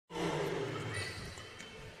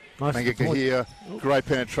Mangakahia, great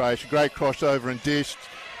penetration, great crossover and dished.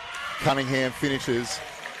 Cunningham finishes.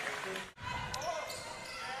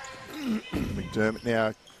 McDermott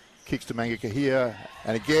now kicks to Mangakahia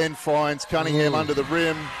and again finds Cunningham under the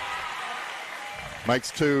rim.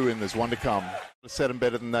 Makes two and there's one to come. Set them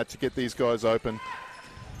better than that to get these guys open.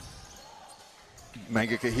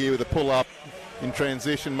 Mangakahia with a pull-up in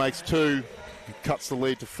transition makes two. Cuts the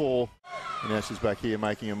lead to 4. And now she's back here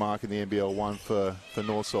making a mark in the NBL1 for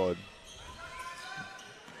Northside.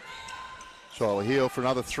 Shyla Heel for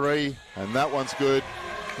another 3, and that one's good.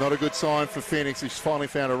 Not a good sign for Phoenix. She's finally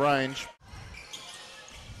found a range.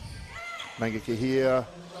 Mangakahia.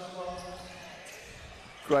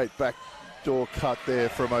 Great backdoor cut there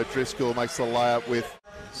from O'Driscoll. Makes the layup with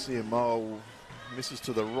CMO. Misses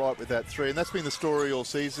to the right with that 3, and that's been the story all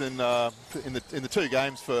season in the 2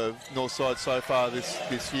 games for Northside so far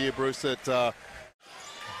this year, Bruce. That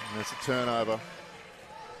that's a turnover.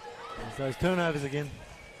 There's those turnovers again.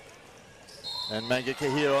 And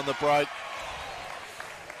Mangakahia on the break.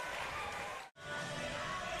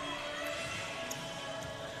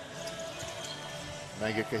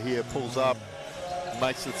 Mangakahia pulls up,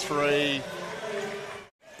 makes the 3.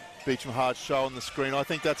 Beecham Hart show on the screen. I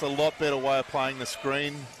think that's a lot better way of playing the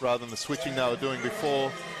screen rather than the switching they were doing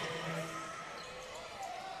before.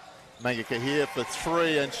 Mangakahia for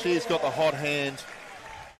 3, and she's got the hot hand.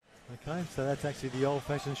 Okay, so that's actually the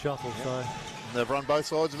old-fashioned shuffle. Yep. So they've run both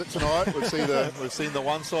sides of it tonight. We've seen the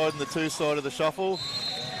one side and the 2 side of the shuffle.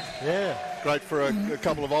 Yeah, great for a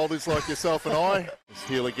couple of oldies like yourself and I.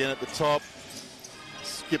 Heel again at the top.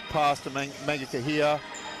 Skip past to Mangakahia.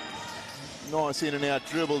 Nice in and out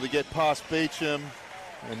dribble to get past Beecham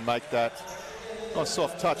and make that nice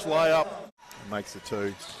soft touch layup. Makes the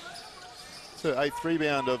 2. It's her 8th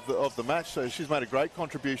rebound of the match, so she's made a great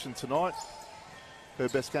contribution tonight. Her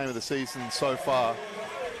best game of the season so far.